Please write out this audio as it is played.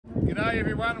G'day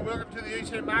everyone and welcome to the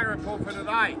ECM Market Report for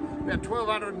today. About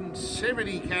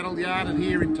 1,270 cattle yarded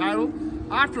here in total.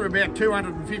 After about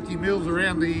 250 mils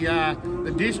around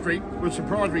the district, we're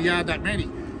surprised we yard that many.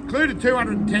 Included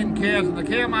 210 cows, and the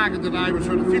cow market today was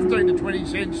sort of 15 to 20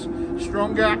 cents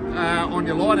stronger on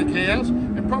your lighter cows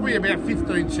and probably about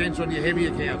 15 cents on your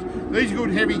heavier cows. These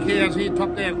good heavy cows here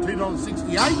topped out at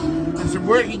 $2.68 and some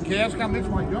working cows. Come this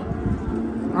way,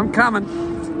 John. I'm coming.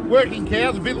 Working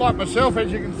cows, a bit like myself,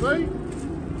 as you can see.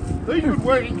 These good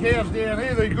working cows down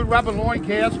here, these good rubber loin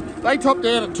cows, they topped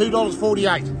out at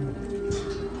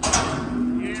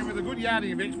 $2.48. Yeah, with a good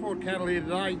yarding of export cattle here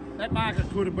today, that market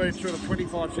could have been sort of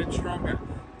 25 cents stronger.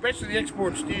 The rest of the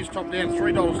export steers topped out at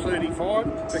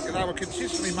 $3.35, but they were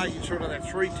consistently making sort of that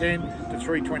 3.10 to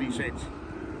 3.20 cents.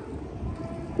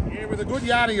 Yeah, with a good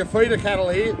yarding of feeder cattle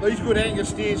here, these good Angus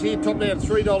steers here topped out at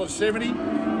 $3.70.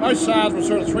 Most sales were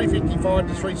sort of 3.55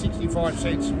 to 3.65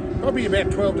 cents. Probably about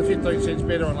 12 to 15 cents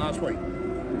better than last week.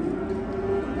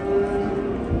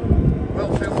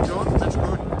 Well filled, John, that's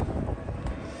good.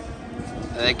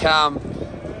 There they come.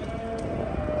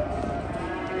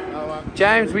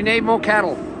 James, we need more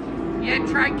cattle. Yeah,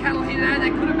 trade cattle here today.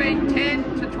 They could have been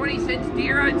 10 to 20 cents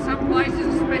dearer in some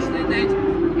places, especially in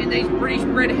these British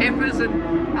bred heifers and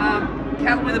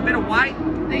cattle with a bit of weight.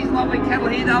 These lovely cattle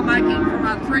here, they're making from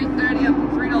 $3.30 up to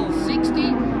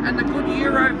 $3.60, and the good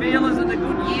Euro vealers and the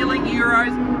good yearling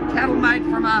Euros, cattle made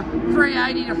from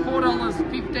 $3.80 to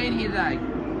 $4.15 here today.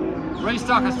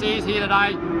 Restocker steers here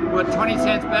today were 20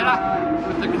 cents better,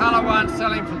 with the colour ones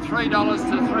selling from $3 to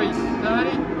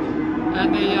 $3.30,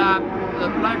 and the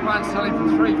black ones selling from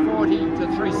 $3.40 to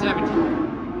 $3.70.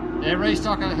 Yeah,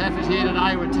 restocker heifers here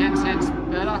today were 10 cents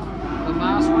better than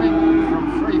last week,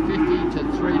 from $3.50 to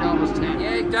 $3.10.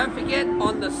 Yeah, don't forget,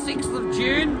 on the 6th of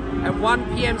June at 1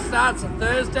 PM starts a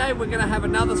Thursday, we're going to have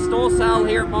another store sale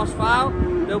here at Moss Vale.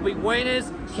 There'll be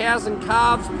weaners, cows and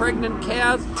calves, pregnant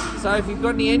cows. So if you've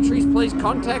got any entries, please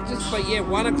contact us. But yeah,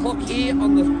 1 o'clock here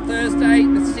on the Thursday,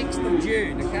 the 6th of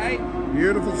June, okay?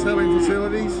 Beautiful selling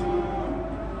facilities.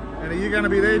 And are you going to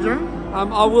be there, John?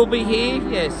 I will be here,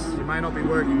 yes. You may not be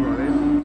working right there.